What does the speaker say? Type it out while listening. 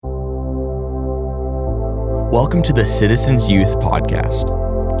Welcome to the Citizens Youth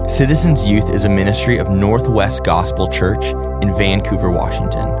Podcast. Citizens Youth is a ministry of Northwest Gospel Church in Vancouver,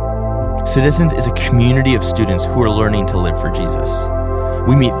 Washington. Citizens is a community of students who are learning to live for Jesus.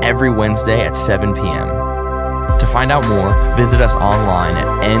 We meet every Wednesday at 7 p.m. To find out more, visit us online at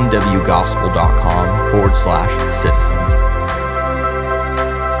nwgospel.com/citizens.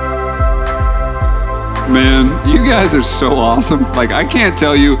 Man, you guys are so awesome. Like, I can't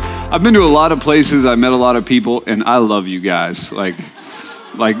tell you, I've been to a lot of places, I met a lot of people, and I love you guys. I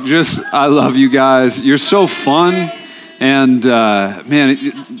love you guys. You're so fun. And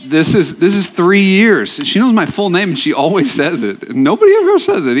man, this is 3 years. She knows my full name and she always says it. Nobody ever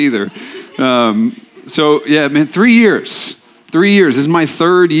says it either. So yeah, man, 3 years. 3 years. This is my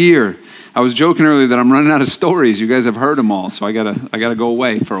third year. I was joking earlier that I'm running out of stories. You guys have heard them all, so I gotta go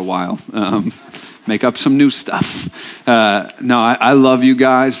away for a while. Make up some new stuff. I love you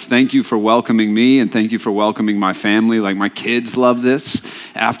guys. Thank you for welcoming me, and thank you for welcoming my family. Like, my kids love this.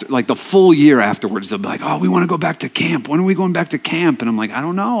 After, like, the full year afterwards, they'll be like, "Oh, we want to go back to camp. When are we going back to camp?" And I'm like, I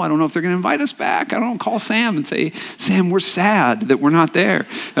don't know if they're going to invite us back. I don't call Sam and say, "Sam, we're sad that we're not there."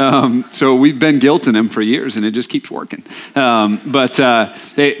 So we've been guilting them for years, and it just keeps working. Night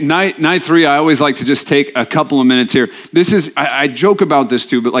three, I always like to just take a couple of minutes here. This is, I joke about this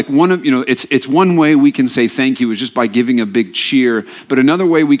too, but like it's one way we can say thank you is just by giving a big cheer. But another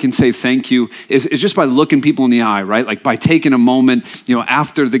way we can say thank you is just by looking people in the eye, right? Like by taking a moment,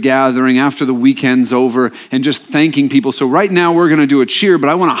 after the gathering, after the weekend's over, and just thanking people. So right now we're going to do a cheer, but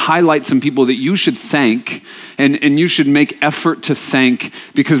I want to highlight some people that you should thank, and you should make effort to thank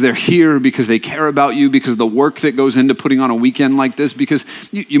because they're here, because they care about you, because of the work that goes into putting on a weekend like this, because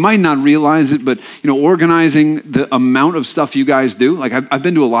you might not realize it, but organizing the amount of stuff you guys do. Like I've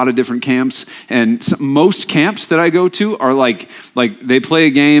been to a lot of different camps, and most camps that I go to are like they play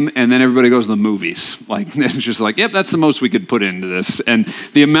a game and then everybody goes to the movies. Like, it's just like, yep, that's the most we could put into this. And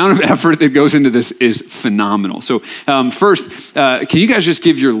the amount of effort that goes into this is phenomenal. So first, can you guys just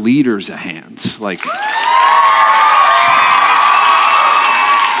give your leaders a hand? Like,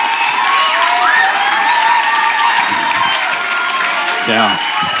 yeah.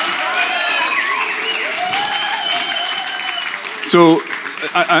 So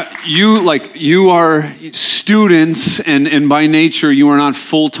you are students, and by nature, you are not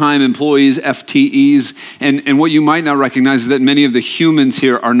full-time employees, FTEs. And what you might not recognize is that many of the humans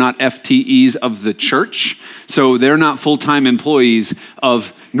here are not FTEs of the church. So they're not full-time employees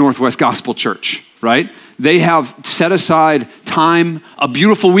of Northwest Gospel Church, right? They have set aside time, a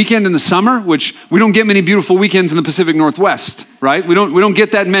beautiful weekend in the summer, which we don't get many beautiful weekends in the Pacific Northwest, right? We don't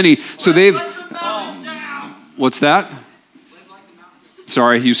get that many. So they've, what's that?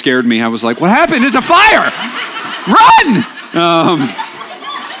 Sorry, you scared me. I was like, what happened? It's a fire! Run!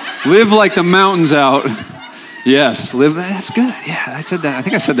 Live like the mountains out. Yes, live, that's good. Yeah, I said that. I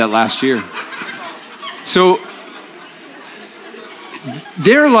think I said that last year. So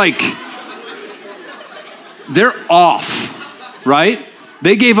they're off, right?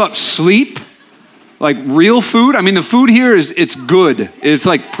 They gave up sleep, like real food. I mean, the food here it's good. It's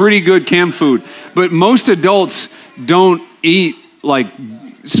like pretty good camp food. But most adults don't eat like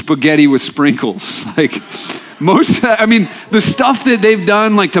spaghetti with sprinkles. Like the stuff that they've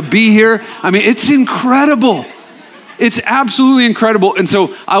done, like to be here, it's incredible. It's absolutely incredible. And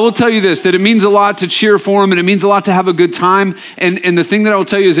so I will tell you this, that it means a lot to cheer for them, and it means a lot to have a good time. And the thing that I will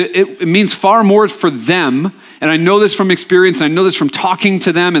tell you is it means far more for them. And I know this from experience, and I know this from talking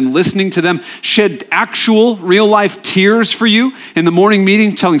to them and listening to them shed actual real life tears for you in the morning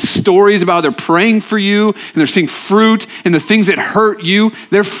meeting, telling stories about how they're praying for you, and they're seeing fruit and the things that hurt you.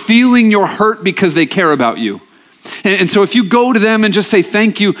 They're feeling your hurt because they care about you. And so if you go to them and just say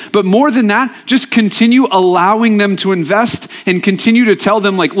thank you, but more than that, just continue allowing them to invest and continue to tell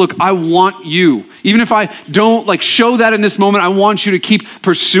them, like, look, I want you. Even if I don't show that in this moment, I want you to keep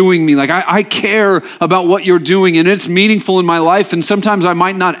pursuing me. Like, I care about what you're doing, and it's meaningful in my life. And sometimes I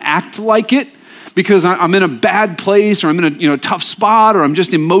might not act like it because I'm in a bad place, or I'm in a tough spot, or I'm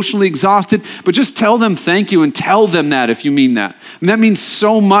just emotionally exhausted. But just tell them thank you, and tell them that if you mean that. And that means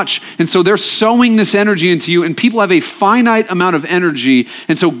so much. And so they're sowing this energy into you, and people have a finite amount of energy.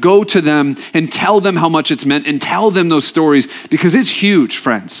 And so go to them and tell them how much it's meant, and tell them those stories, because it's huge,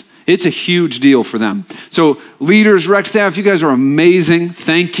 friends. It's a huge deal for them. So leaders, rec staff, you guys are amazing.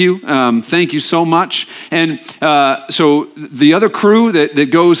 Thank you. Thank you so much. And so the other crew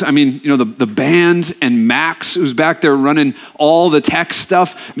that goes, the band, and Max, who's back there running all the tech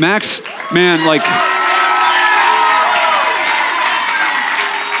stuff. Max, man,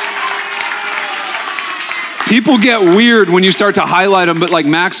 People get weird when you start to highlight them, but like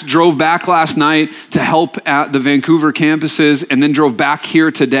Max drove back last night to help at the Vancouver campuses and then drove back here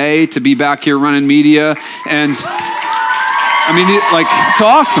today to be back here running media. And I mean, it's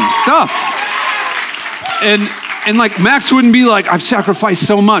awesome stuff. And like Max wouldn't be like, I've sacrificed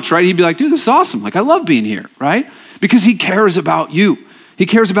so much, right? He'd be like, dude, this is awesome. Like, I love being here, right? Because he cares about you. He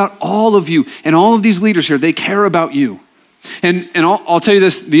cares about all of you. And all of these leaders here, they care about you. And I'll tell you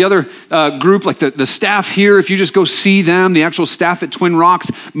this, the other group, like the staff here, if you just go see them, the actual staff at Twin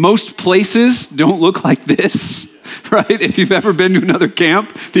Rocks, most places don't look like this, right? If you've ever been to another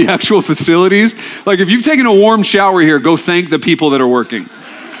camp, the actual facilities, like if you've taken a warm shower here, go thank the people that are working.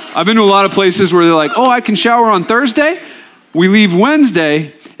 I've been to a lot of places where they're like, oh, I can shower on Thursday. We leave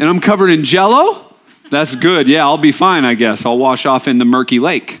Wednesday and I'm covered in Jell-O. That's good. Yeah, I'll be fine, I guess. I'll wash off in the murky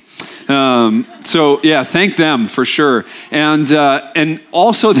lake. So yeah, thank them for sure. And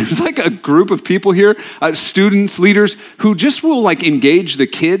also there's like a group of people here, students, leaders, who just will like engage the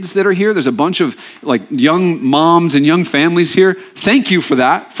kids that are here. There's a bunch of like young moms and young families here. Thank you for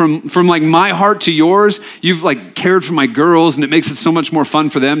that. From like my heart to yours, you've like cared for my girls, and it makes it so much more fun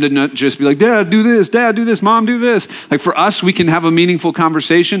for them to not just be like, Dad, do this, Mom, do this. Like for us, we can have a meaningful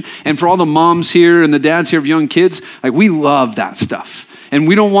conversation. And for all the moms here and the dads here of young kids, like we love that stuff. And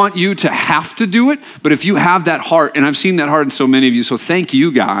we don't want you to have to do it, but if you have that heart, and I've seen that heart in so many of you, so thank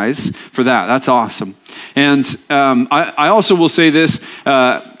you guys for that. That's awesome. And I also will say this,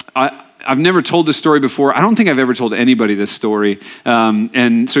 I've never told this story before. I don't think I've ever told anybody this story.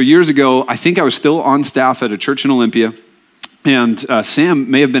 And so years ago, I think I was still on staff at a church in Olympia, and Sam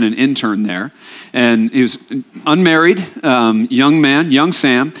may have been an intern there. And he was unmarried, young man, young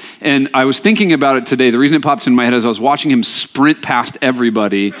Sam. And I was thinking about it today. The reason it popped in my head is I was watching him sprint past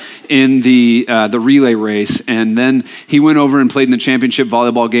everybody in the relay race. And then he went over and played in the championship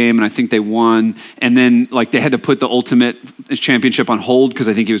volleyball game, and I think they won. And then like they had to put the ultimate championship on hold because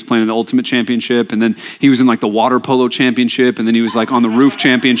I think he was playing in the ultimate championship. And then he was in like the water polo championship. And then he was like on the roof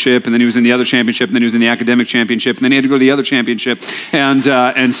championship. And then he was in the other championship. And then he was in the academic championship. And then he had to go to the other championship.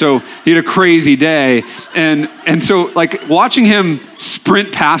 And so he had a crazy day. And so like watching him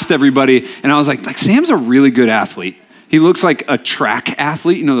sprint past everybody, and I was like Sam's a really good athlete. He looks like a track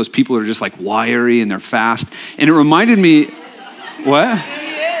athlete. You know, those people that are just like wiry and they're fast. And it reminded me, what?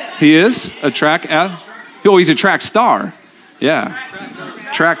 He is a track athlete? Oh, he's a track star. Yeah.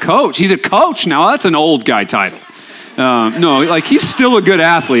 Track coach. He's a coach now. That's an old guy title. No, like he's still a good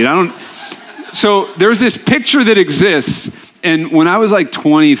athlete. So there's this picture that exists. And when I was like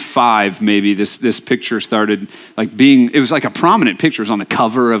 25, maybe this picture started like it was like a prominent picture. It was on the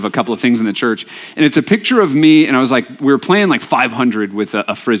cover of a couple of things in the church. And it's a picture of me, and I was like, we were playing like 500 with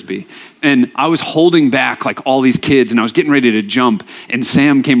a Frisbee. And I was holding back like all these kids, and I was getting ready to jump. And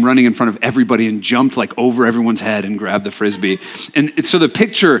Sam came running in front of everybody and jumped like over everyone's head and grabbed the Frisbee. And so the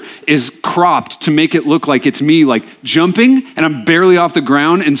picture is cropped to make it look like it's me like jumping, and I'm barely off the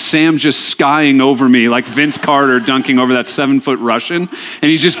ground, and Sam's just skying over me like Vince Carter dunking over that 7-foot Russian.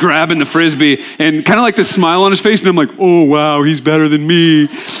 And he's just grabbing the Frisbee and kind of like the smile on his face. And I'm like, oh, wow, he's better than me.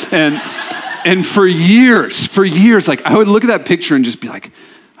 And for years, like I would look at that picture and just be like,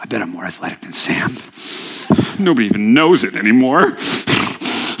 I bet I'm more athletic than Sam. Nobody even knows it anymore.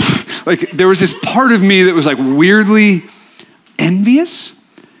 Like there was this part of me that was like weirdly envious.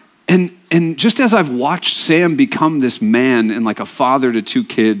 And just as I've watched Sam become this man and like a father to 2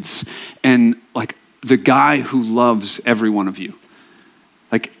 kids and like the guy who loves every one of you,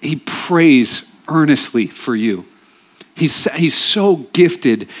 like he prays earnestly for you. He's so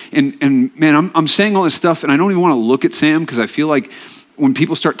gifted. And man, I'm saying all this stuff and I don't even want to look at Sam because I feel like when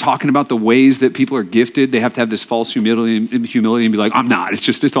people start talking about the ways that people are gifted, they have to have this false humility and be like, I'm not.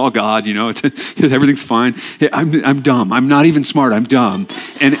 It's all God, you know. Everything's fine. I'm dumb. I'm not even smart. I'm dumb.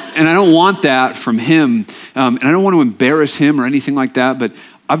 And I don't want that from him. And I don't want to embarrass him or anything like that. But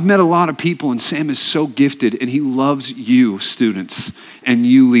I've met a lot of people, and Sam is so gifted, and he loves you, students, and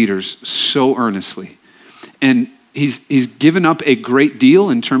you leaders, so earnestly. And he's given up a great deal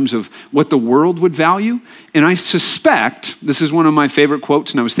in terms of what the world would value. And I suspect, this is one of my favorite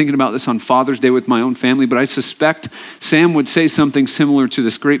quotes, and I was thinking about this on Father's Day with my own family, but I suspect Sam would say something similar to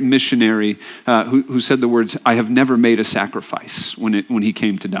this great missionary who said the words, I have never made a sacrifice when he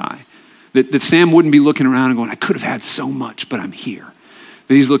came to die. That Sam wouldn't be looking around and going, I could have had so much, but I'm here.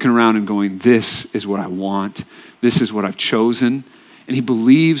 That he's looking around and going, this is what I want. This is what I've chosen. And he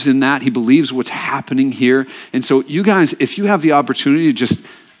believes in that. He believes what's happening here. And so you guys, if you have the opportunity to just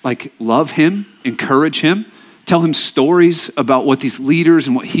like love him, encourage him, Tell him stories about what these leaders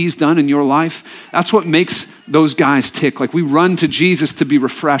and what he's done in your life. That's what makes those guys tick. Like, we run to Jesus to be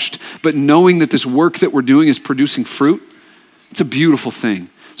refreshed, but knowing that this work that we're doing is producing fruit, it's a beautiful thing.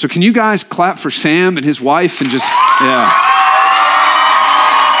 So can you guys clap for Sam and his wife and just, yeah.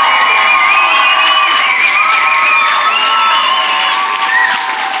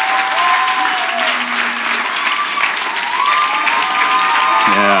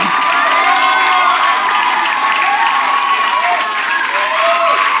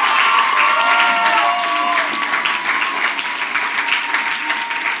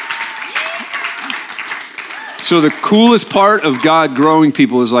 So the coolest part of God growing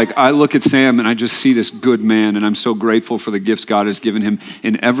people is, like, I look at Sam and I just see this good man, and I'm so grateful for the gifts God has given him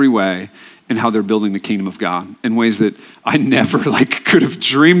in every way and how they're building the kingdom of God in ways that I never could have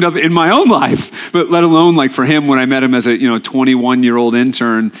dreamed of in my own life, but let alone for him when I met him as a 21-year-old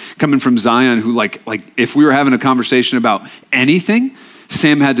intern coming from Zion who like if we were having a conversation about anything,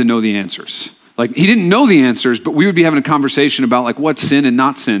 Sam had to know the answers. He didn't know the answers, but we would be having a conversation about what's sin and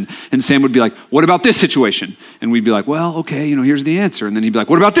not sin. And Sam would be like, what about this situation? And we'd be like, well, okay, here's the answer. And then he'd be like,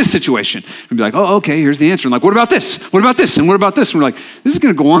 what about this situation? We'd be like, oh, okay, here's the answer. And what about this? What about this? And what about this? And we're like, this is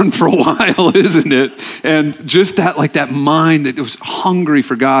going to go on for a while, isn't it? And just that mind that was hungry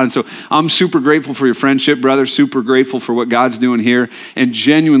for God. And so I'm super grateful for your friendship, brother, super grateful for what God's doing here. And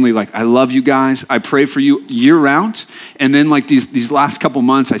genuinely, I love you guys. I pray for you year round. And then these last couple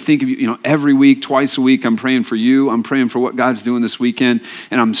months, I think of you, every week, twice a week, I'm praying for you. I'm praying for what God's doing this weekend.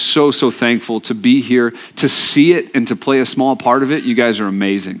 And I'm so thankful to be here, to see it and to play a small part of it. You guys are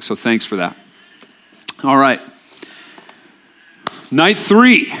amazing. So thanks for that. All right. Night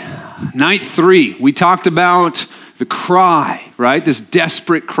three. We talked about the cry, right? This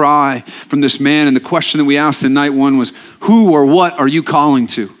desperate cry from this man. And the question that we asked in night one was, who or what are you calling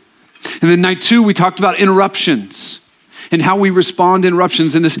to? And then night two, we talked about interruptions and how we respond to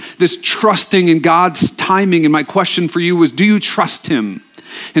interruptions and this trusting in God's timing. And my question for you was, do you trust him?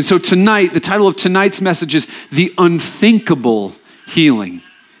 And so tonight, the title of tonight's message is The Unthinkable Healing.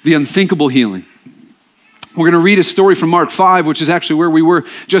 The Unthinkable Healing. We're going to read a story from Mark 5, which is actually where we were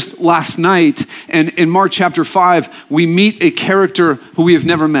just last night. And in Mark chapter 5, we meet a character who we have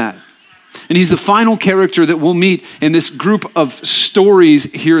never met. And he's the final character that we'll meet in this group of stories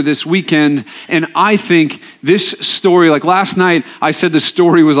here this weekend. And I think this story, last night, I said the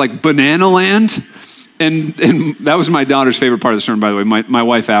story was like Banana Land. And that was my daughter's favorite part of the sermon, by the way. My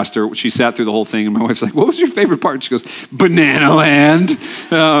wife asked her, she sat through the whole thing, and my wife's like, what was your favorite part? And she goes, Banana Land.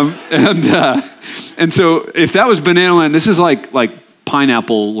 And so if that was Banana Land, this is like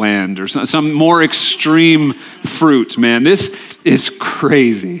Pineapple Land or some more extreme fruit, man. This is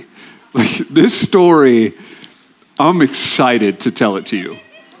crazy. This story, I'm excited to tell it to you.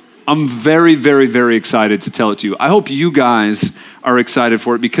 I'm very, very, very excited to tell it to you. I hope you guys are excited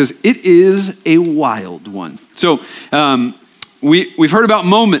for it because it is a wild one. So we've heard about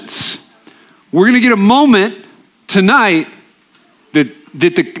moments. We're going to get a moment tonight that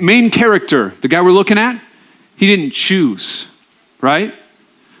the main character, the guy we're looking at, he didn't choose, right?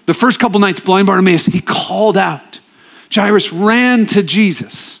 The first couple nights, blind Bartimaeus, he called out. Jairus ran to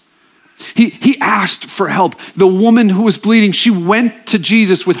Jesus. He asked for help. The woman who was bleeding, she went to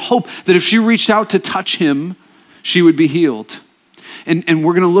Jesus with hope that if she reached out to touch him, she would be healed. And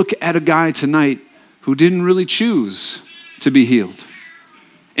we're going to look at a guy tonight who didn't really choose to be healed.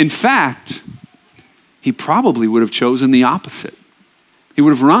 In fact, he probably would have chosen the opposite. He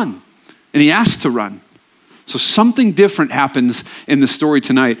would have run, and he asked to run. So something different happens in the story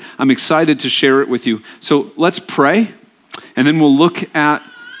tonight. I'm excited to share it with you. So let's pray, and then we'll look at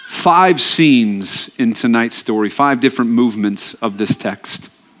 5 scenes in tonight's story, 5 different movements of this text.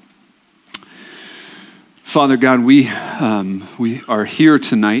 Father God, we are here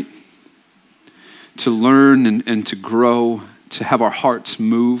tonight to learn and to grow, to have our hearts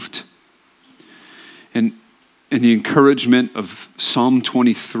moved. And the encouragement of Psalm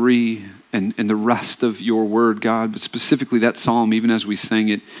 23 and the rest of your word, God, but specifically that psalm, even as we sang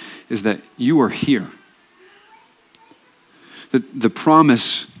it, is that you are here. The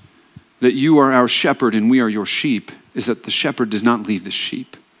promise that you are our shepherd and we are your sheep is that the shepherd does not leave the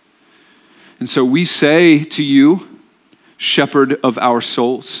sheep. And so we say to you, shepherd of our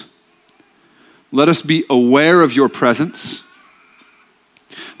souls, let us be aware of your presence.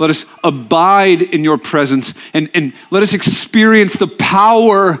 Let us abide in your presence and let us experience the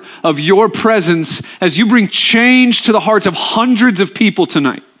power of your presence as you bring change to the hearts of hundreds of people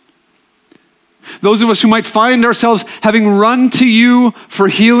tonight. Those of us who might find ourselves having run to you for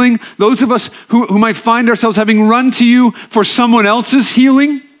healing, those of us who might find ourselves having run to you for someone else's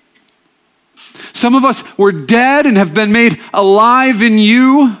healing, Some of us were dead and have been made alive in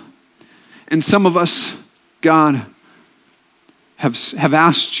you. And some of us, God, have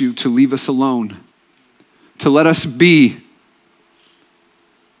asked you to leave us alone, to let us be,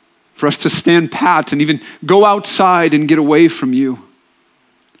 for us to stand pat and even go outside and get away from you.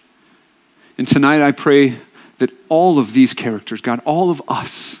 And tonight I pray that all of these characters, God, all of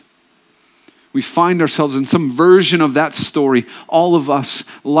us, we find ourselves in some version of that story. All of us,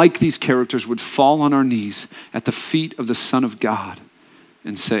 like these characters, would fall on our knees at the feet of the Son of God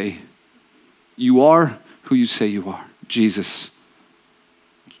and say, you are who you say you are, Jesus.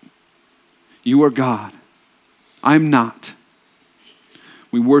 You are God. I'm not.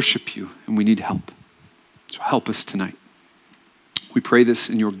 We worship you and we need help. So help us tonight. We pray this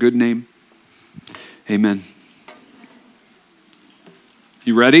in your good name. Amen.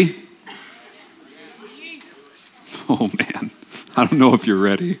 You ready? Oh man, I don't know if you're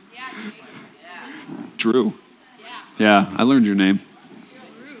ready. Drew. Yeah, I learned your name.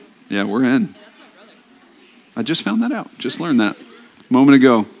 Yeah, we're in. I just found that out. Just learned that a moment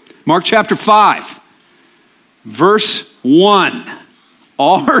ago. Mark chapter 5, verse 1.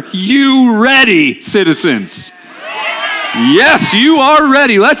 Are you ready, citizens? Yes, you are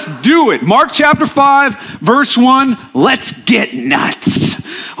ready. Let's do it. Mark chapter 5, verse 1. Let's get nuts.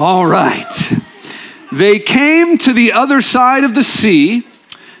 All right. They came to the other side of the sea,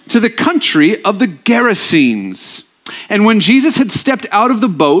 to the country of the Gerasenes. And when Jesus had stepped out of the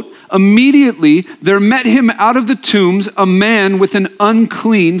boat, immediately there met him out of the tombs a man with an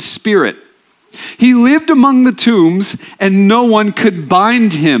unclean spirit. He lived among the tombs, and no one could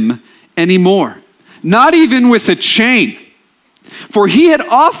bind him anymore, not even with a chain. For he had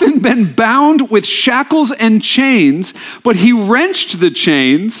often been bound with shackles and chains, but he wrenched the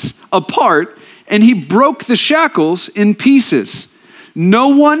chains apart, and he broke the shackles in pieces. No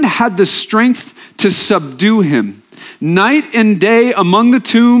one had the strength to subdue him. Night and day among the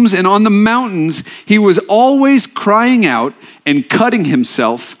tombs and on the mountains, he was always crying out and cutting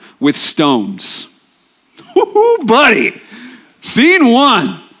himself with stones. Woo-hoo, buddy. Scene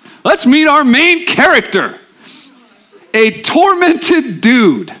 1. Let's meet our main character. A tormented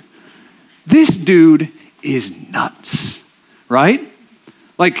dude. This dude is nuts, right?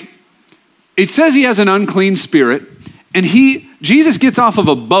 Like, it says he has an unclean spirit, and Jesus gets off of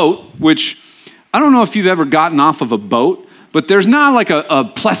a boat, which I don't know if you've ever gotten off of a boat, but there's not like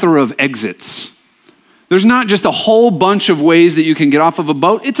a plethora of exits. There's not just a whole bunch of ways that you can get off of a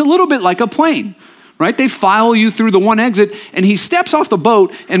boat. It's a little bit like a plane, right? They file you through the one exit, and he steps off the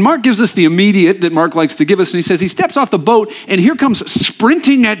boat, and Mark gives us the immediate that Mark likes to give us, and he says he steps off the boat, and here comes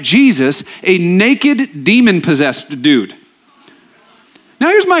sprinting at Jesus a naked, demon-possessed dude. Now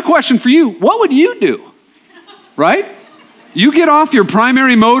here's my question for you. What would you do, right? You get off your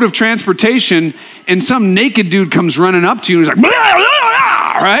primary mode of transportation and some naked dude comes running up to you and he's like, blah, blah,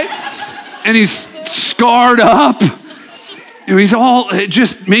 blah, right? And he's scarred up. And he's all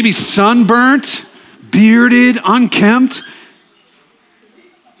just maybe sunburnt, bearded, unkempt.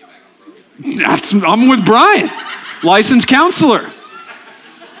 I'm with Brian, licensed counselor.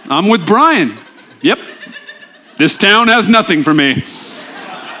 I'm with Brian. Yep. This town has nothing for me.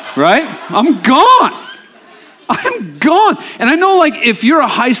 Right? I'm gone. I'm gone. And I know, like, if you're a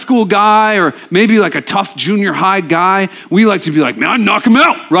high school guy or maybe like a tough junior high guy, we like to be like, man, I'd knock him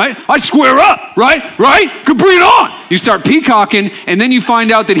out, right? I'd square up, right? Could bring it on. You start peacocking, and then you find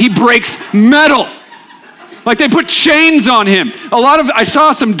out that he breaks metal. Like they put chains on him. I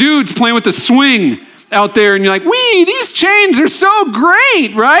saw some dudes playing with the swing out there, and you're like, these chains are so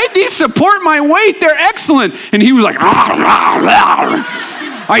great, right? These support my weight. They're excellent. And he was like,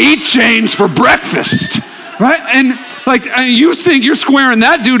 I eat chains for breakfast. Right? And you think you're squaring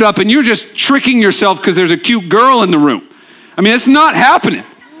that dude up and you're just tricking yourself because there's a cute girl in the room. I mean, it's not happening.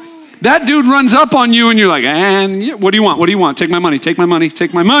 That dude runs up on you and you're like, and what do you want? What do you want? Take my money, take my money,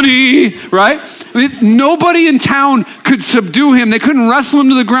 take my money, right? I mean, nobody in town could subdue him. They couldn't wrestle him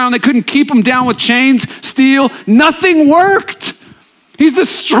to the ground. They couldn't keep him down with chains, steel. Nothing worked. He's the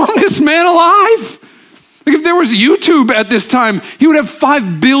strongest man alive. Like if there was YouTube at this time, he would have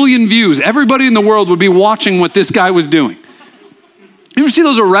 5 billion views. Everybody in the world would be watching what this guy was doing. You ever see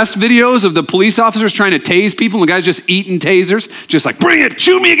those arrest videos of the police officers trying to tase people and the guy's just eating tasers? Just like, bring it,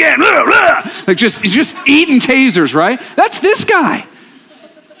 shoot me again. Blah, blah. Like just eating tasers, right? That's this guy.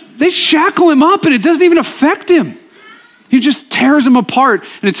 They shackle him up and it doesn't even affect him. He just tears him apart.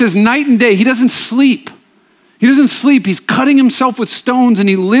 And it says night and day, he doesn't sleep. He doesn't sleep. He's cutting himself with stones and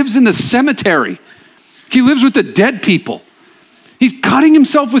he lives in the cemetery. He lives with the dead people. He's cutting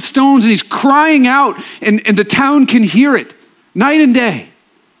himself with stones and he's crying out and the town can hear it night and day.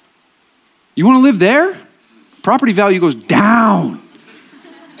 You want to live there? Property value goes down.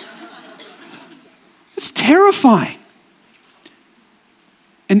 It's terrifying.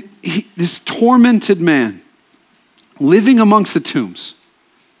 And this tormented man, living amongst the tombs,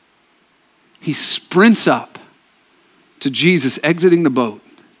 he sprints up to Jesus exiting the boat.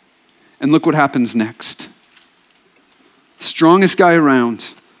 And look what happens next. Strongest guy around,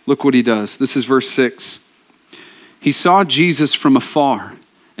 look what he does. This is verse 6. He saw Jesus from afar,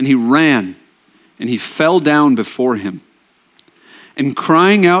 and he ran, and he fell down before him. And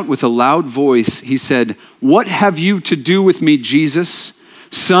crying out with a loud voice, he said, "What have you to do with me, Jesus,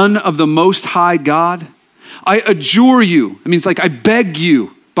 Son of the Most High God? I adjure you." It means like I beg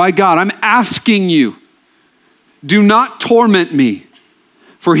you, by God, I'm asking you, do not torment me.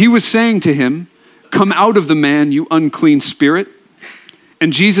 For he was saying to him, "Come out of the man, you unclean spirit."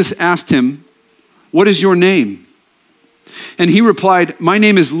 And Jesus asked him, "What is your name?" And he replied, "My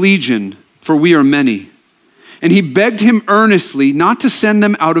name is Legion, for we are many." And he begged him earnestly not to send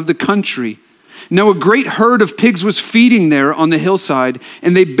them out of the country. Now a great herd of pigs was feeding there on the hillside,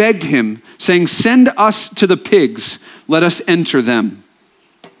 and they begged him, saying, "Send us to the pigs, let us enter them."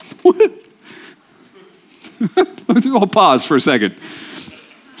 What? I'll pause for a second.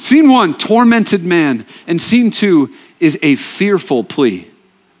 Scene 1, tormented man. And scene 2 is a fearful plea.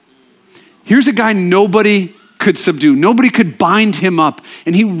 Here's a guy nobody could subdue. Nobody could bind him up.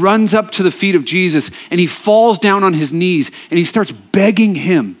 And he runs up to the feet of Jesus and he falls down on his knees and he starts begging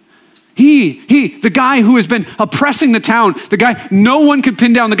him. The guy who has been oppressing the town, the guy no one could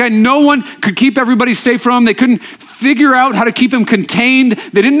pin down, the guy no one could keep everybody safe from. They couldn't figure out how to keep him contained.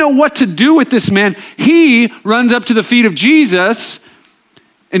 They didn't know what to do with this man. He runs up to the feet of Jesus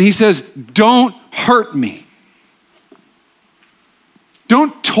and he says, "Don't hurt me.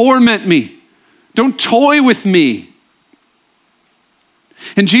 Don't torment me. Don't toy with me."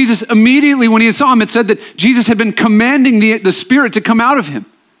 And Jesus immediately, when he saw him, it said that Jesus had been commanding the spirit to come out of him.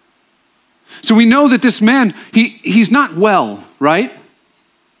 So we know that this man, he's not well, right?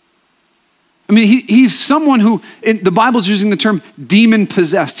 I mean, he's someone who, the Bible's using the term demon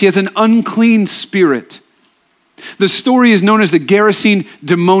possessed. He has an unclean spirit. The story is known as the Gerasene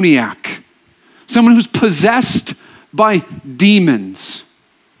demoniac, someone who's possessed by demons.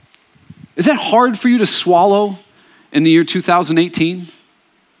 Is that hard for you to swallow in the year 2018?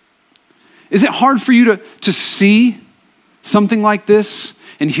 Is it hard for you to see something like this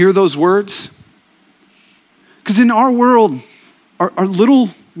and hear those words? Because in our world, our little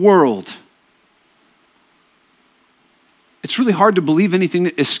world, it's really hard to believe anything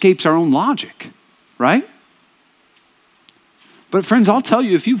that escapes our own logic, right? But friends, I'll tell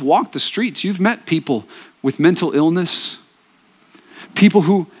you, if you've walked the streets, you've met people with mental illness, people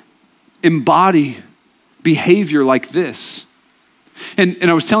who embody behavior like this. And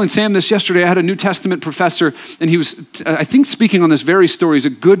I was telling Sam this yesterday. I had a New Testament professor, and he was, I think, speaking on this very story. He's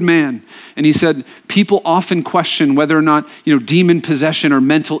a good man. And he said, people often question whether or not, demon possession or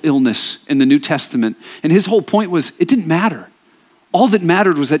mental illness in the New Testament. And his whole point was, it didn't matter. All that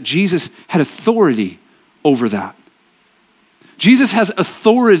mattered was that Jesus had authority over that. Jesus has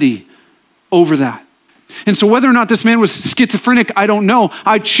authority over that. And so whether or not this man was schizophrenic, I don't know.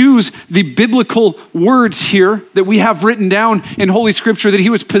 I choose the biblical words here that we have written down in Holy Scripture that he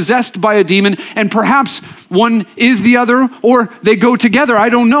was possessed by a demon, and perhaps one is the other or they go together. I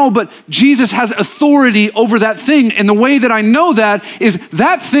don't know, but Jesus has authority over that thing. And the way that I know that is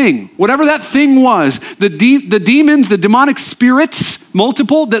that thing, whatever that thing was, the demons, the demonic spirits,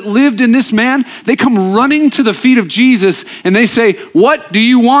 multiple that lived in this man, they come running to the feet of Jesus and they say, "What do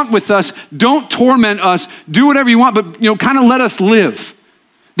you want with us? Don't torment us. Do whatever you want, but kind of let us live."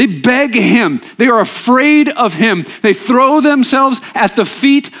 They beg him. They are afraid of him. They throw themselves at the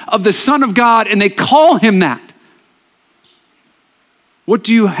feet of the Son of God and they call him that. "What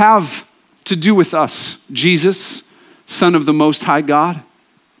do you have to do with us, Jesus, Son of the Most High God?"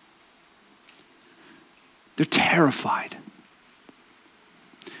 They're terrified.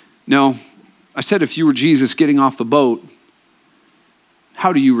 Now, I said if you were Jesus getting off the boat,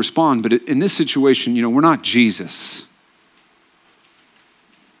 how do you respond? But in this situation, we're not Jesus.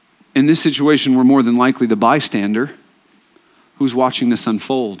 In this situation, we're more than likely the bystander who's watching this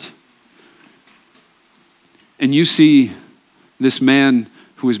unfold. And you see this man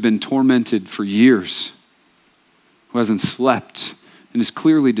who has been tormented for years, who hasn't slept and is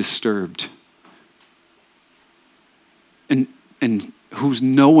clearly disturbed, and whose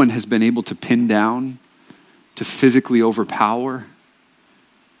no one has been able to pin down, to physically overpower.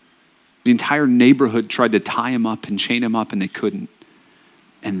 The entire neighborhood tried to tie him up and chain him up and they couldn't.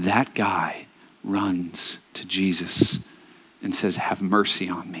 And that guy runs to Jesus and says, "Have mercy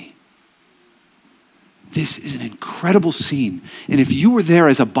on me." this is an incredible scene. And if you were there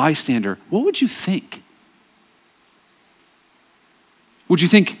as a bystander, what would you think? Would you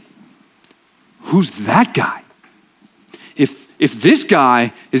think, who's that guy? If this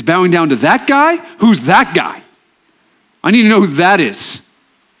guy is bowing down to that guy, who's that guy? I need to know who that is.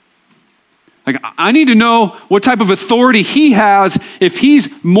 Like, I need to know what type of authority he has. If he's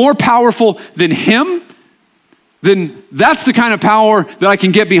more powerful than him, then that's the kind of power that I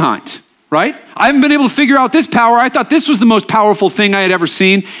can get behind, right? I haven't been able to figure out this power. I thought this was the most powerful thing I had ever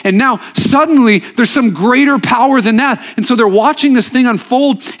seen. And now suddenly there's some greater power than that. And so they're watching this thing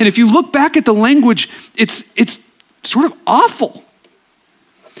unfold. And if you look back at the language, it's sort of awful.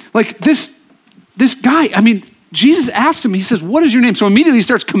 Like this guy, I mean, Jesus asked him, he says, what is your name? So immediately he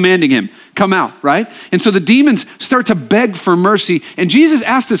starts commanding him, come out, right? And so the demons start to beg for mercy. And Jesus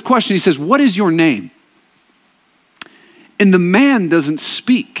asks this question, he says, what is your name? And the man doesn't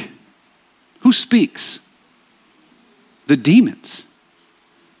speak. Who speaks? The demons.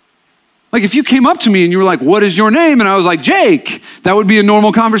 Like if you came up to me and you were like, what is your name? And I was like, Jake, that would be a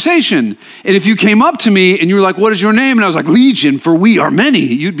normal conversation. And if you came up to me and you were like, what is your name? And I was like, Legion, for we are many.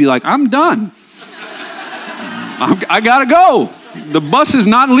 You'd be like, I'm done. I gotta go. The bus is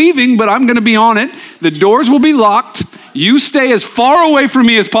not leaving, but I'm gonna be on it. The doors will be locked. You stay as far away from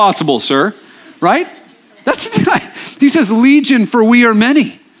me as possible, sir. Right? He says, Legion, for we are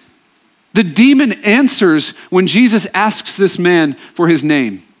many. The demon answers when Jesus asks this man for his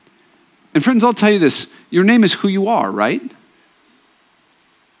name. And friends, I'll tell you this, your name is who you are, right?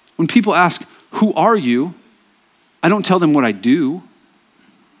 When people ask, who are you? I don't tell them what I do.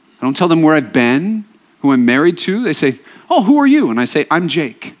 I don't tell them where I've been, who I'm married to. They say, oh, who are you? And I say, I'm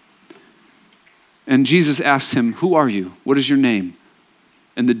Jake. And Jesus asks him, who are you? What is your name?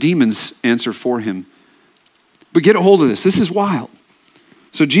 And the demons answer for him. But get a hold of this. This is wild.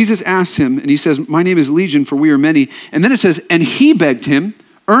 So Jesus asks him, and he says, my name is Legion, for we are many. And then it says, and he begged him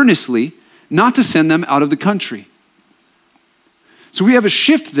earnestly not to send them out of the country. So we have a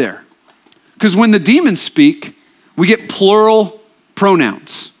shift there. Because when the demons speak, we get plural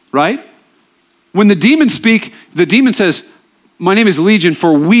pronouns, right? When the demons speak, the demon says, my name is Legion,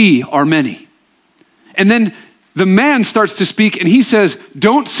 for we are many. And then the man starts to speak and he says,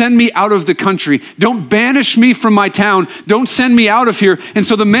 don't send me out of the country. Don't banish me from my town. Don't send me out of here. And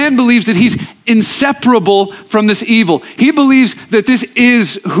so the man believes that he's inseparable from this evil. He believes that this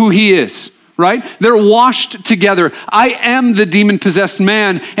is who he is, right? They're washed together. I am the demon-possessed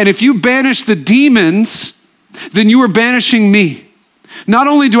man. And if you banish the demons, then you are banishing me. Not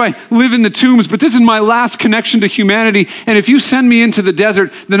only do I live in the tombs, but this is my last connection to humanity. And if you send me into the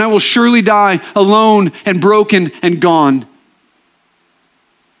desert, then I will surely die alone and broken and gone.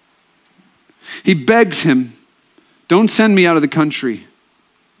 He begs him, don't send me out of the country.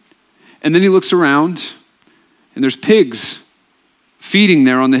 And then he looks around and there's pigs feeding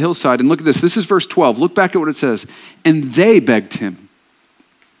there on the hillside. And look at this. This is verse 12. Look back at what it says. And they begged him.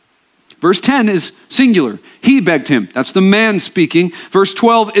 Verse 10 is singular. He begged him. That's the man speaking. Verse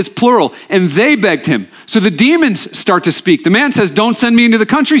 12 is plural. And they begged him. So the demons start to speak. The man says, don't send me into the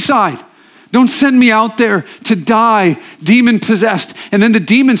countryside. Don't send me out there to die, demon possessed. And then the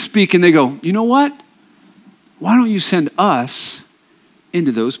demons speak and they go, you know what? Why don't you send us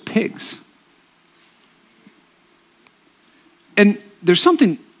into those pigs? And there's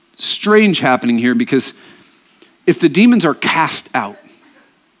something strange happening here because if the demons are cast out,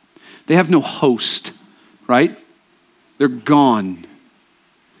 they have no host, right? They're gone.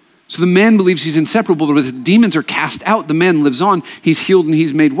 So the man believes he's inseparable, but if the demons are cast out, the man lives on, he's healed and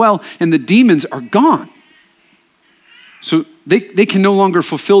he's made well, and the demons are gone. So they can no longer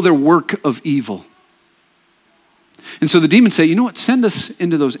fulfill their work of evil. And so the demons say, you know what, send us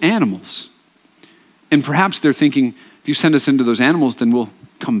into those animals. And perhaps they're thinking, if you send us into those animals, then we'll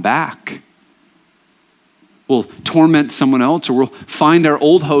come back. We'll torment someone else, or we'll find our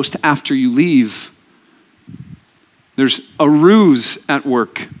old host after you leave. There's a ruse at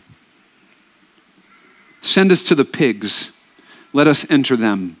work. Send us to the pigs. Let us enter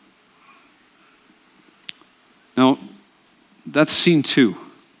them. Now, that's scene 2.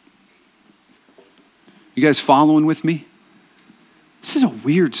 You guys following with me? This is a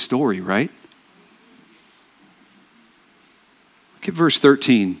weird story, right? Look at verse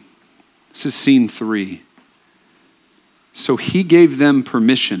 13. This is scene 3. So he gave them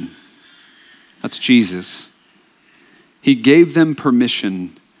permission. That's Jesus. He gave them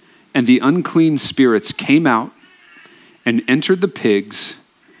permission, and the unclean spirits came out and entered the pigs,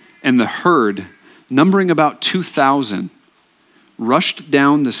 and the herd, numbering about 2,000, rushed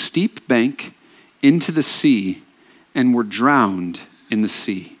down the steep bank into the sea and were drowned in the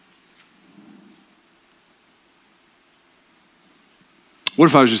sea. What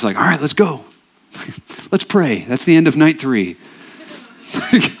if I was just like, all right, let's go. Let's pray. That's the end of night 3.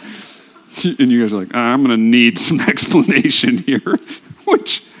 And you guys are like, I'm going to need some explanation here.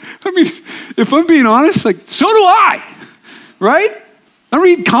 Which, I mean, if I'm being honest, like, so do I, right? I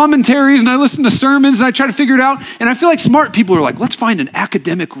read commentaries and I listen to sermons and I try to figure it out. And I feel like smart people are like, let's find an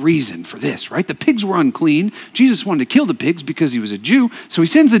academic reason for this, right? The pigs were unclean. Jesus wanted to kill the pigs because he was a Jew. So he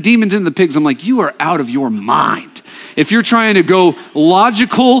sends the demons into the pigs. I'm like, you are out of your mind if you're trying to go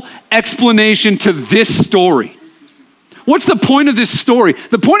logical explanation to this story. What's the point of this story?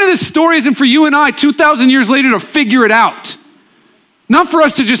 The point of this story isn't for you and I 2,000 years later to figure it out. Not for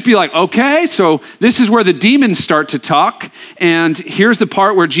us to just be like, okay, so this is where the demons start to talk, and here's the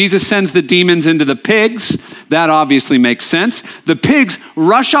part where Jesus sends the demons into the pigs. That obviously makes sense. The pigs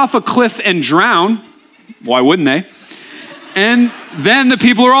rush off a cliff and drown. Why wouldn't they? And then the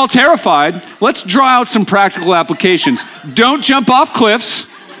people are all terrified. Let's draw out some practical applications. Don't jump off cliffs.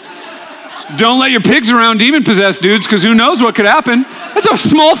 Don't let your pigs around demon-possessed dudes, because who knows what could happen. That's a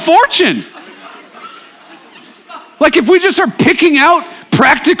small fortune. Like if we just are picking out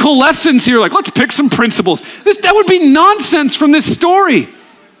practical lessons here, like let's pick some principles. That would be nonsense from this story.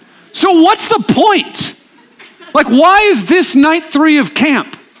 So what's the point? Like why is this night 3 of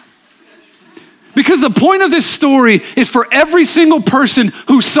camp? Because the point of this story is for every single person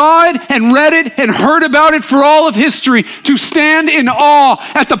who saw it and read it and heard about it for all of history to stand in awe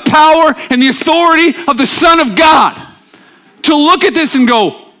at the power and the authority of the Son of God. To look at this and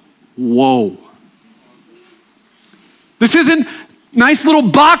go, whoa. This isn't nice little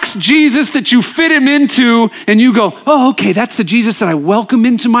box Jesus that you fit him into and you go, oh, okay, that's the Jesus that I welcome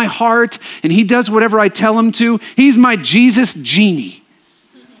into my heart and he does whatever I tell him to. He's my Jesus genie.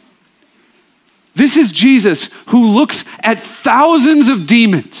 This is Jesus who looks at thousands of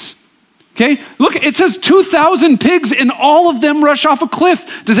demons. Okay, look, it says 2,000 pigs and all of them rush off a cliff.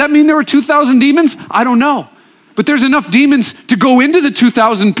 Does that mean there were 2,000 demons? I don't know. But there's enough demons to go into the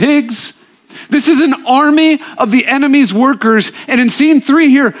 2,000 pigs. This is an army of the enemy's workers. And in scene 3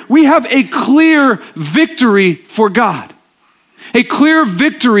 here, we have a clear victory for God. A clear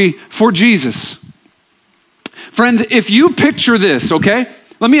victory for Jesus. Friends, if you picture this, okay?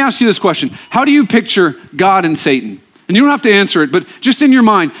 Let me ask you this question. How do you picture God and Satan? And you don't have to answer it, but just in your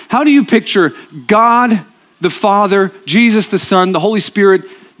mind, how do you picture God the Father, Jesus the Son, the Holy Spirit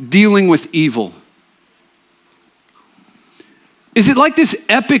dealing with evil? Is it like this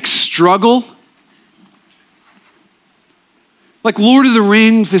epic struggle? Like Lord of the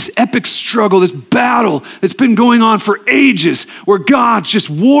Rings, this epic struggle, this battle that's been going on for ages, where God's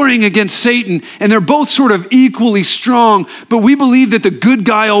just warring against Satan, and they're both sort of equally strong, but we believe that the good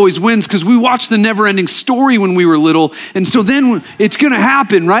guy always wins because we watched the never-ending story when we were little, and so then it's going to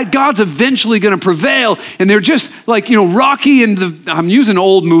happen, right? God's eventually going to prevail, and they're just like, Rocky and I'm using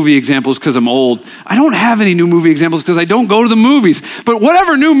old movie examples because I'm old. I don't have any new movie examples because I don't go to the movies, but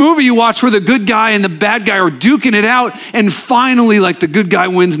whatever new movie you watch where the good guy and the bad guy are duking it out, and finally, like the good guy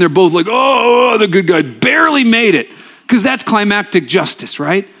wins and they're both like, oh, the good guy barely made it. Because that's climactic justice,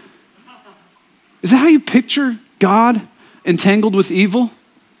 right? Is that how you picture God entangled with evil?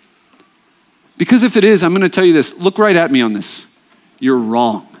 Because if it is, I'm going to tell you this. Look right at me on this. You're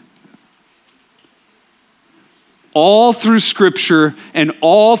wrong. All through Scripture and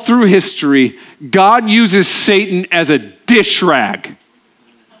all through history, God uses Satan as a dish rag.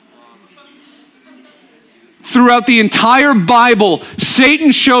 Throughout the entire Bible,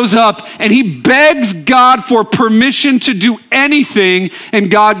 Satan shows up and he begs God for permission to do anything. And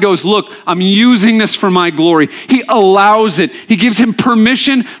God goes, look, I'm using this for my glory. He allows it. He gives him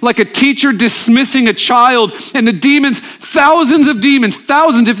permission like a teacher dismissing a child. And the demons, thousands of demons,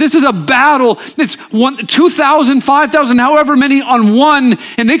 thousands. If this is a battle, it's 2,000, 5,000, however many on one.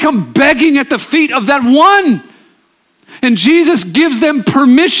 And they come begging at the feet of that one. And Jesus gives them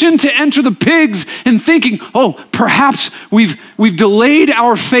permission to enter the pigs and thinking, oh, perhaps we've delayed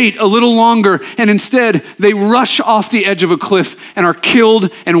our fate a little longer, and instead they rush off the edge of a cliff and are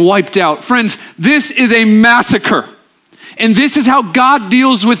killed and wiped out. Friends, this is a massacre. And this is how God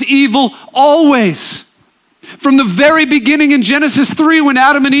deals with evil always. From the very beginning in Genesis 3, when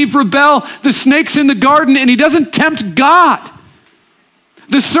Adam and Eve rebel, the snake's in the garden and he doesn't tempt God.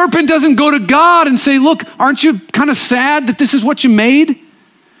 The serpent doesn't go to God and say, look, aren't you kind of sad that this is what you made?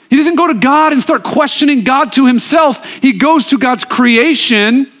 He doesn't go to God and start questioning God to himself. He goes to God's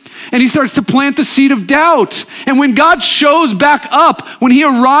creation and he starts to plant the seed of doubt. And when God shows back up, when he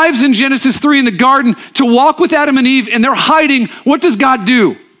arrives in Genesis 3 in the garden to walk with Adam and Eve and they're hiding, what does God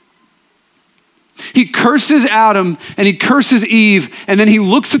do? He curses Adam and he curses Eve, and then he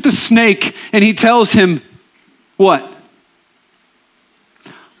looks at the snake and he tells him, what?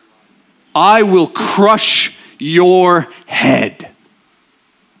 I will crush your head.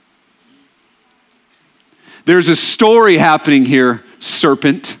 There's a story happening here,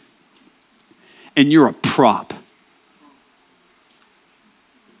 serpent, and you're a prop.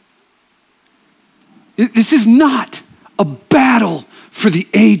 This is not a battle for the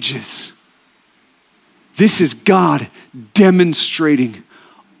ages. This is God demonstrating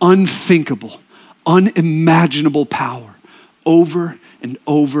unthinkable, unimaginable power over and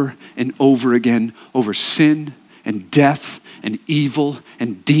over and over again over sin and death and evil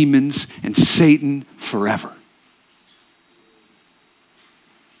and demons and Satan forever.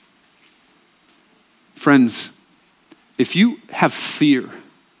 Friends, if you have fear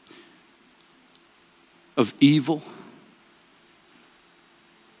of evil,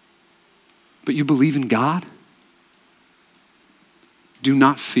 but you believe in God, do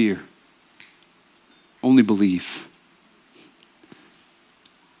not fear. Only believe.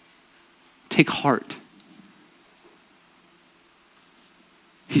 Take heart.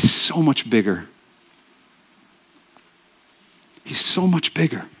 He's so much bigger. He's so much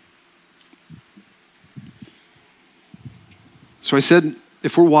bigger. So I said,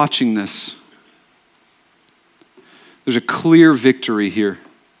 if we're watching this, there's a clear victory here.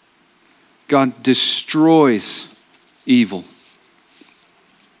 God destroys evil.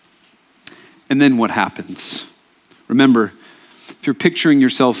 And then what happens? Remember, if you're picturing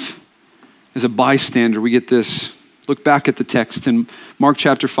yourself as a bystander, we get this. Look back at the text in Mark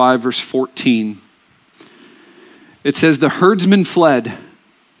chapter 5, verse 14. It says, the herdsman fled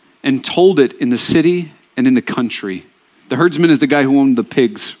and told it in the city and in the country. The herdsman is the guy who owned the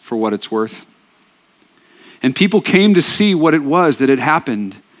pigs, for what it's worth. And people came to see what it was that had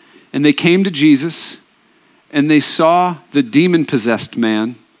happened. And they came to Jesus, and they saw the demon-possessed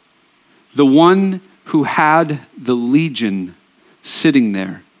man, the one who had the legion, sitting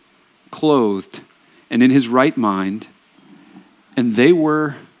there, clothed and in his right mind, and they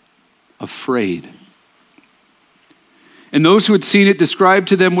were afraid. And those who had seen it described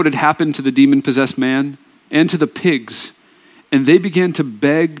to them what had happened to the demon-possessed man and to the pigs, and they began to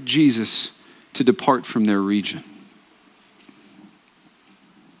beg Jesus to depart from their region.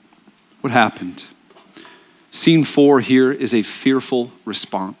 What happened? Scene 4 here is a fearful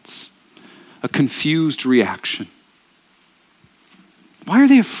response, a confused reaction. Why are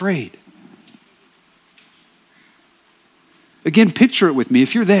they afraid? Again, picture it with me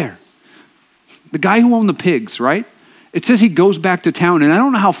if you're there. The guy who owned the pigs, right? It says he goes back to town, and I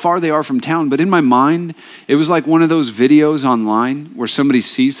don't know how far they are from town, but in my mind, it was like one of those videos online where somebody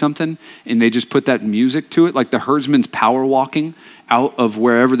sees something and they just put that music to it, like the herdsman's power walking out of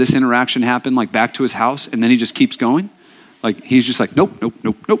wherever this interaction happened, like back to his house, and then he just keeps going. Like he's just like, nope, nope,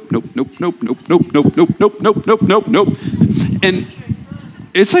 nope, nope, nope, nope, nope, nope, nope, nope, nope, nope, nope, nope, nope, nope. And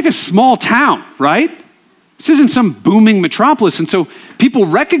it's like a small town, right? This isn't some booming metropolis, and so people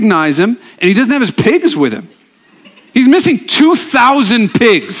recognize him, and he doesn't have his pigs with him. He's missing 2,000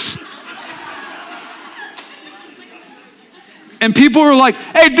 pigs. And people are like,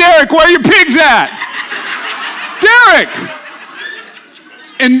 hey, Derek, where are your pigs at? Derek!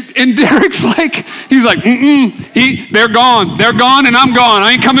 And Derek's like, he's like, they're gone. They're gone and I'm gone.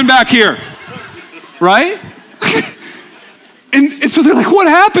 I ain't coming back here. Right? And so they're like, what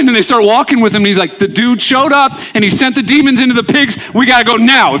happened? And they start walking with him. And he's like, the dude showed up and he sent the demons into the pigs. We got to go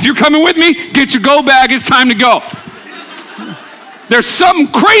now. If you're coming with me, get your go bag. It's time to go. There's something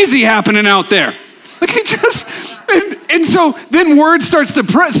crazy happening out there. Like and so then word starts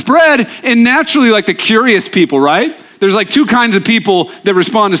to spread, and naturally, like the curious people, right? There's like two kinds of people that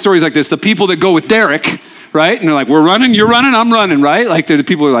respond to stories like this. The people that go with Derek, right? And they're like, we're running, you're running, I'm running, right? Like the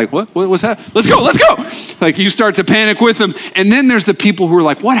people who are like, what's happening? Let's go. Like you start to panic with them. And then there's the people who are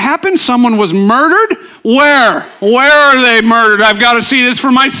like, what happened? Someone was murdered? Where? Where are they murdered? I've got to see this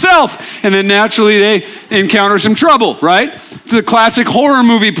for myself. And then naturally they encounter some trouble, right? It's a classic horror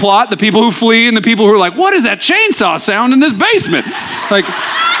movie plot. The people who flee and the people who are like, what is that chainsaw sound in this basement? Like,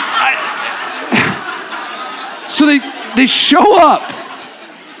 so they show up.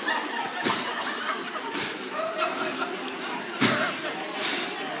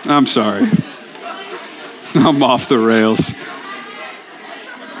 I'm sorry. I'm off the rails.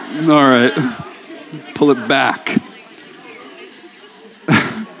 All right. Pull it back.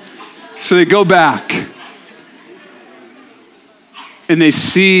 So they go back. And they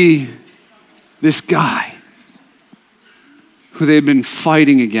see this guy who they had been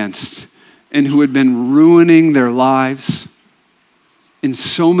fighting against and who had been ruining their lives in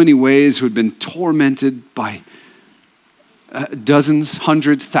so many ways, who had been tormented by dozens,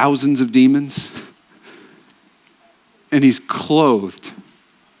 hundreds, thousands of demons. And he's clothed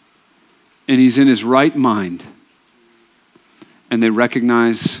and he's in his right mind, and they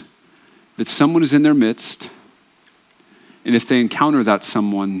recognize that someone is in their midst, and if they encounter that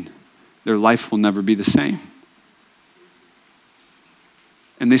someone, their life will never be the same.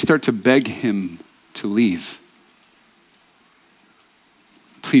 And they start to beg him to leave.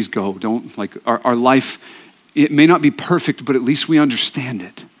 Please go. Don't, like, our life, it may not be perfect, but at least we understand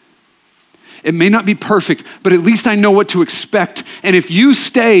it. It may not be perfect, but at least I know what to expect. And if you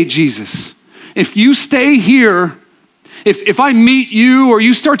stay, Jesus, if you stay here, if I meet you or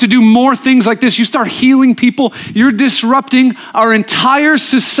you start to do more things like this, you start healing people, you're disrupting our entire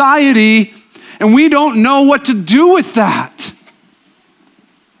society, and we don't know what to do with that.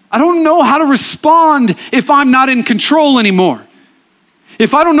 I don't know how to respond if I'm not in control anymore.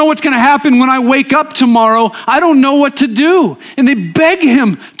 If I don't know what's going to happen when I wake up tomorrow, I don't know what to do. And they beg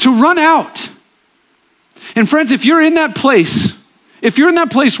him to run out. And friends, if you're in that place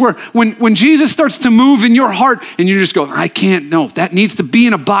where when Jesus starts to move in your heart and you just go, I can't, no, that needs to be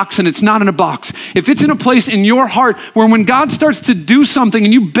in a box and it's not in a box. If it's in a place in your heart where when God starts to do something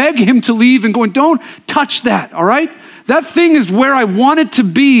and you beg him to leave and going, don't touch that, all right? That thing is where I want it to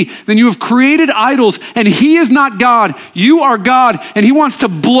be. Then you have created idols and he is not God. You are God, and he wants to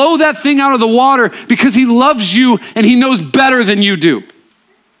blow that thing out of the water because he loves you and he knows better than you do.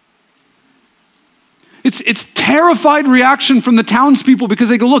 It's terrified reaction from the townspeople because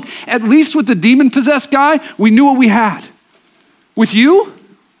they go, look, at least with the demon-possessed guy, we knew what we had. With you,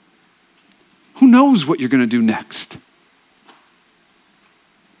 who knows what you're going to do next?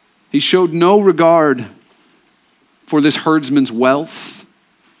 He showed no regard for this herdsman's wealth,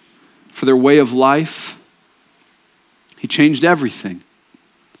 for their way of life. He changed everything,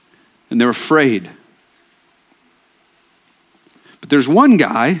 and they're afraid. But there's one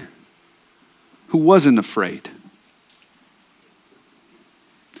guy who wasn't afraid.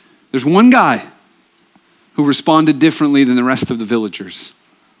 There's one guy who responded differently than the rest of the villagers.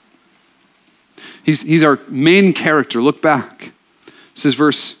 He's our main character. Look back. This is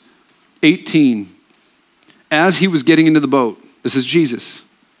verse 18. As he was getting into the boat, this is Jesus.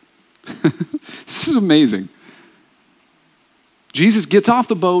 This is amazing. Jesus gets off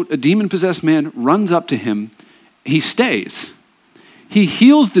the boat, a demon-possessed man runs up to him. He stays. He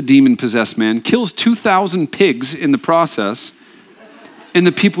heals the demon-possessed man, kills 2,000 pigs in the process, and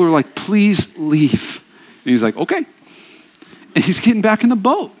the people are like, please leave. And he's like, okay. And he's getting back in the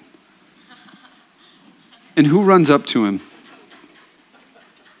boat. And who runs up to him?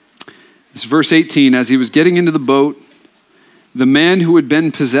 It's verse 18. As he was getting into the boat, the man who had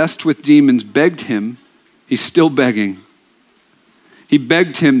been possessed with demons begged him. He's still begging. He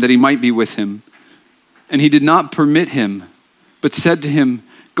begged him that he might be with him. And he did not permit him, but said to him,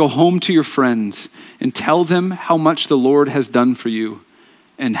 go home to your friends and tell them how much the Lord has done for you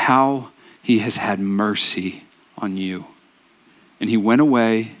and how he has had mercy on you. And he went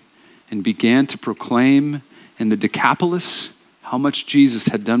away and began to proclaim in the Decapolis how much Jesus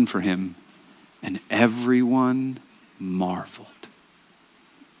had done for him. And everyone marveled.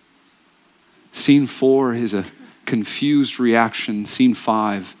 Scene 4 is a confused reaction. Scene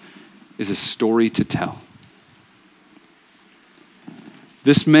 5 is a story to tell.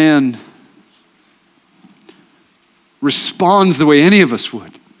 This man responds the way any of us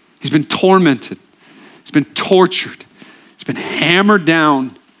would. He's been tormented. He's been tortured. He's been hammered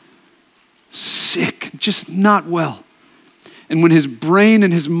down, sick, just not well. And when his brain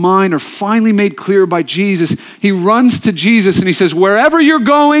and his mind are finally made clear by Jesus, he runs to Jesus and he says, wherever you're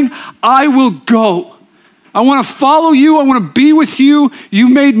going, I will go. I want to follow you. I want to be with you. You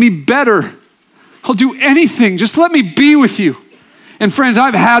made me better. I'll do anything. Just let me be with you. And friends,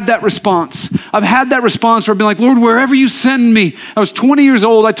 I've had that response. I've had that response where I've been like, Lord, wherever you send me. I was 20 years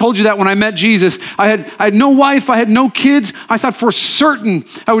old. I told you that when I met Jesus. I had no wife. I had no kids. I thought for certain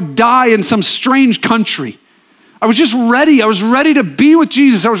I would die in some strange country. I was just ready. I was ready to be with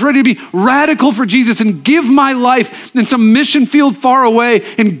Jesus. I was ready to be radical for Jesus and give my life in some mission field far away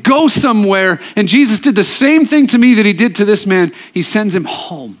and go somewhere. And Jesus did the same thing to me that he did to this man. He sends him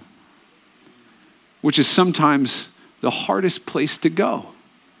home, which is sometimes the hardest place to go.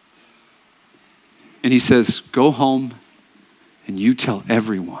 And he says, go home and you tell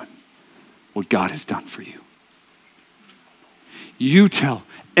everyone what God has done for you. You tell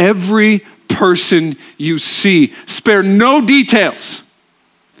every person you see. Spare no details.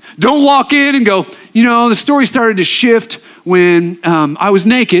 Don't walk in and go, the story started to shift when I was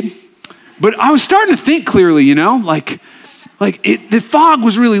naked, but I was starting to think clearly, the fog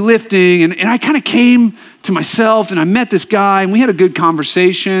was really lifting and I kind of came to myself and I met this guy and we had a good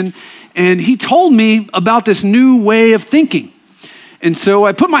conversation and he told me about this new way of thinking. And so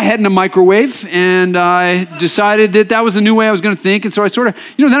I put my head in a microwave, and I decided that was the new way I was going to think. And so I sort of,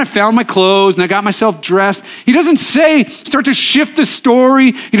 then I found my clothes, and I got myself dressed. He doesn't say, start to shift the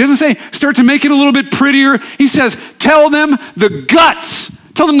story. He doesn't say, start to make it a little bit prettier. He says, tell them the guts.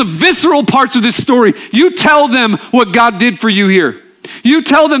 Tell them the visceral parts of this story. You tell them what God did for you here. You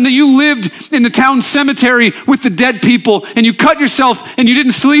tell them that you lived in the town cemetery with the dead people, and you cut yourself, and you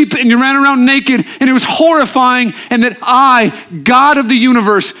didn't sleep, and you ran around naked, and it was horrifying, and that I, God of the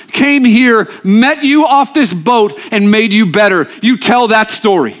universe, came here, met you off this boat, and made you better. You tell that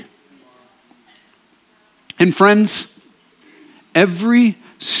story. And friends, every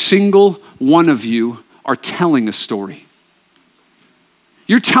single one of you are telling a story.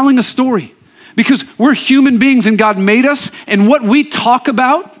 You're telling a story. Because we're human beings and God made us, and what we talk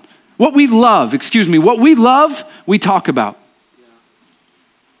about, what we love, we talk about.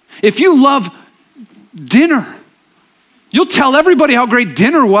 If you love dinner, you'll tell everybody how great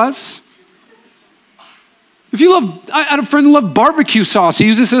dinner was. I had a friend who loved barbecue sauce. He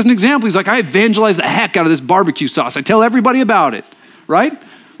used this as an example. He's like, I evangelize the heck out of this barbecue sauce. I tell everybody about it, right?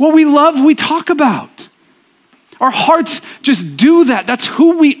 What we love, we talk about. Our hearts just do that. That's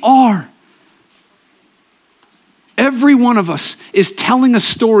who we are. Every one of us is telling a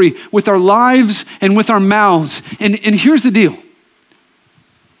story with our lives and with our mouths. And here's the deal.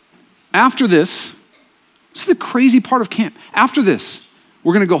 After this is the crazy part of camp. After this,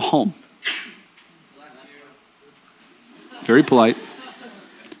 we're going to go home. Very polite.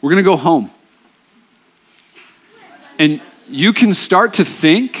 We're going to go home. And you can start to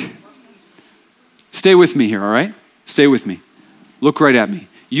think, stay with me here, all right? Stay with me. Look right at me.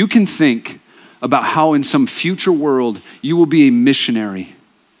 You can think about how in some future world you will be a missionary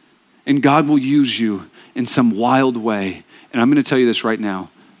and God will use you in some wild way. And I'm going to tell you this right now.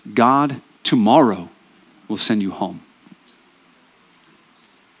 God tomorrow will send you home.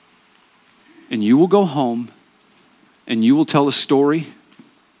 And you will go home and you will tell a story.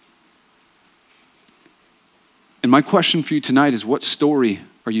 And my question for you tonight is, what story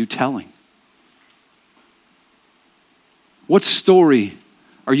are you telling? What story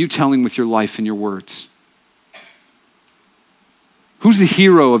are you telling with your life and your words? Who's the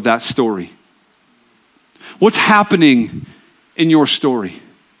hero of that story? What's happening in your story?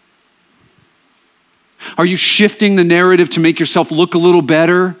 Are you shifting the narrative to make yourself look a little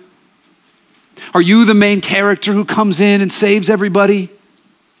better? Are you the main character who comes in and saves everybody?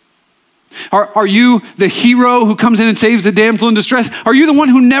 Are you the hero who comes in and saves the damsel in distress? Are you the one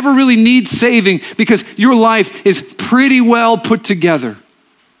who never really needs saving because your life is pretty well put together?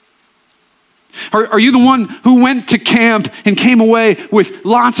 Are you the one who went to camp and came away with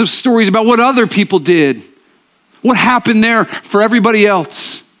lots of stories about what other people did? What happened there for everybody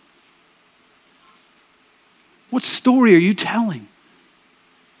else? What story are you telling?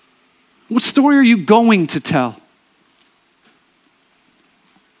 What story are you going to tell?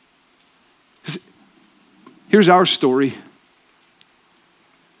 Here's our story.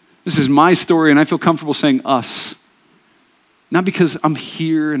 This is my story, and I feel comfortable saying us. Not because I'm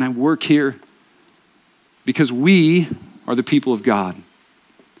here and I work here, because we are the people of God.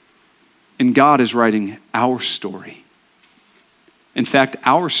 And God is writing our story. In fact,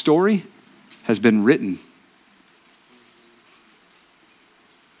 our story has been written.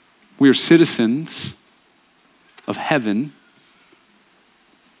 We are citizens of heaven.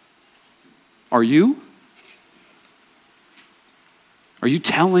 Are you? Are you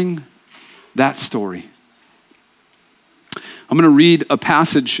telling that story? I'm going to read a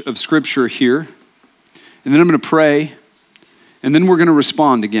passage of scripture here, and then I'm going to pray, and then we're going to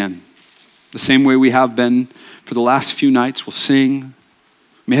respond again. The same way we have been for the last few nights. We'll sing.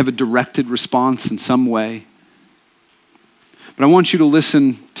 We may have a directed response in some way. But I want you to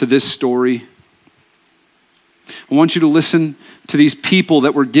listen to this story. I want you to listen to these people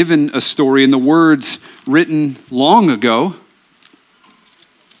that were given a story and the words written long ago.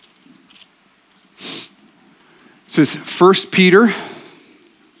 It says 1 Peter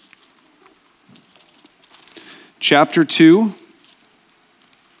chapter 2.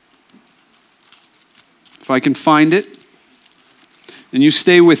 If I can find it, and you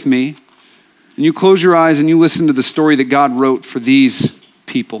stay with me, and you close your eyes and you listen to the story that God wrote for these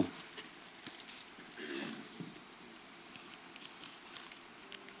people.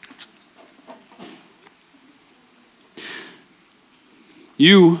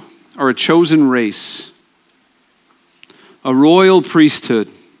 You are a chosen race, a royal priesthood,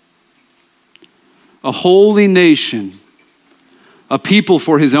 a holy nation, a people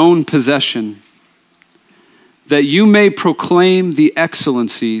for his own possession, that you may proclaim the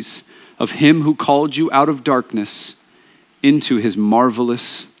excellencies of him who called you out of darkness into his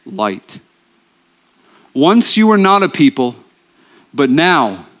marvelous light. Once you were not a people, but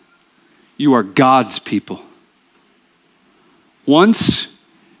now you are God's people. Once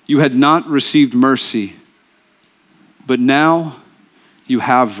you had not received mercy, but now you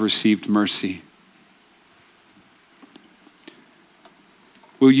have received mercy.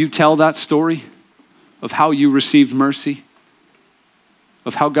 Will you tell that story of how you received mercy?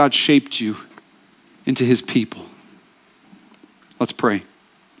 Of how God shaped you into his people? Let's pray.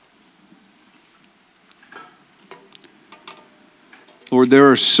 Lord, there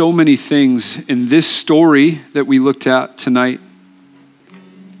are so many things in this story that we looked at tonight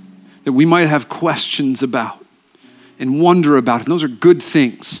that we might have questions about and wonder about, and those are good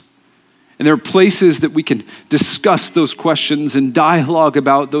things. And there are places that we can discuss those questions and dialogue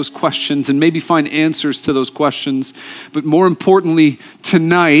about those questions and maybe find answers to those questions. But more importantly,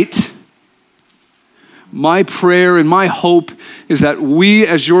 tonight, my prayer and my hope is that we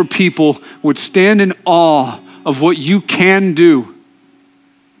as your people would stand in awe of what you can do,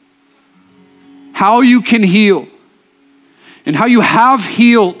 how you can heal, and how you have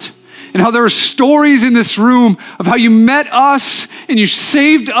healed, and how there are stories in this room of how you met us and you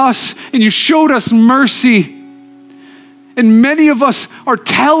saved us and you showed us mercy. And many of us are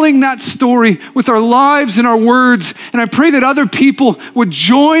telling that story with our lives and our words. And I pray that other people would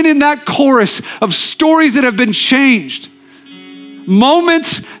join in that chorus of stories that have been changed.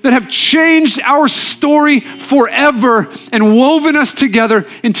 Moments that have changed our story forever and woven us together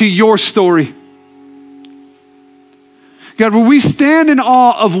into your story. God, will we stand in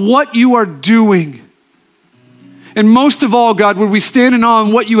awe of what you are doing? And most of all, God, would we stand in awe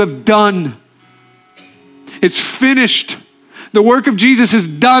of what you have done? It's finished. The work of Jesus is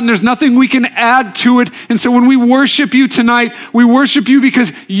done. There's nothing we can add to it. And so when we worship you tonight, we worship you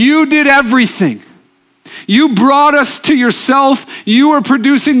because you did everything. You brought us to yourself. You are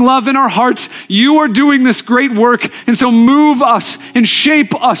producing love in our hearts. You are doing this great work. And so move us and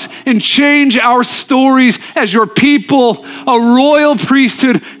shape us and change our stories as your people, a royal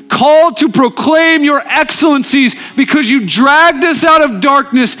priesthood called to proclaim your excellencies because you dragged us out of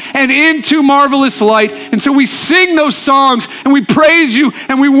darkness and into marvelous light. And so we sing those songs and we praise you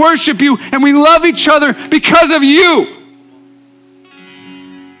and we worship you and we love each other because of you.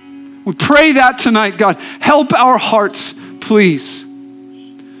 We pray that tonight, God. Help our hearts, please.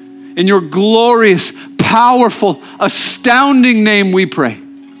 In your glorious, powerful, astounding name we pray.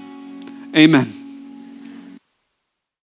 Amen.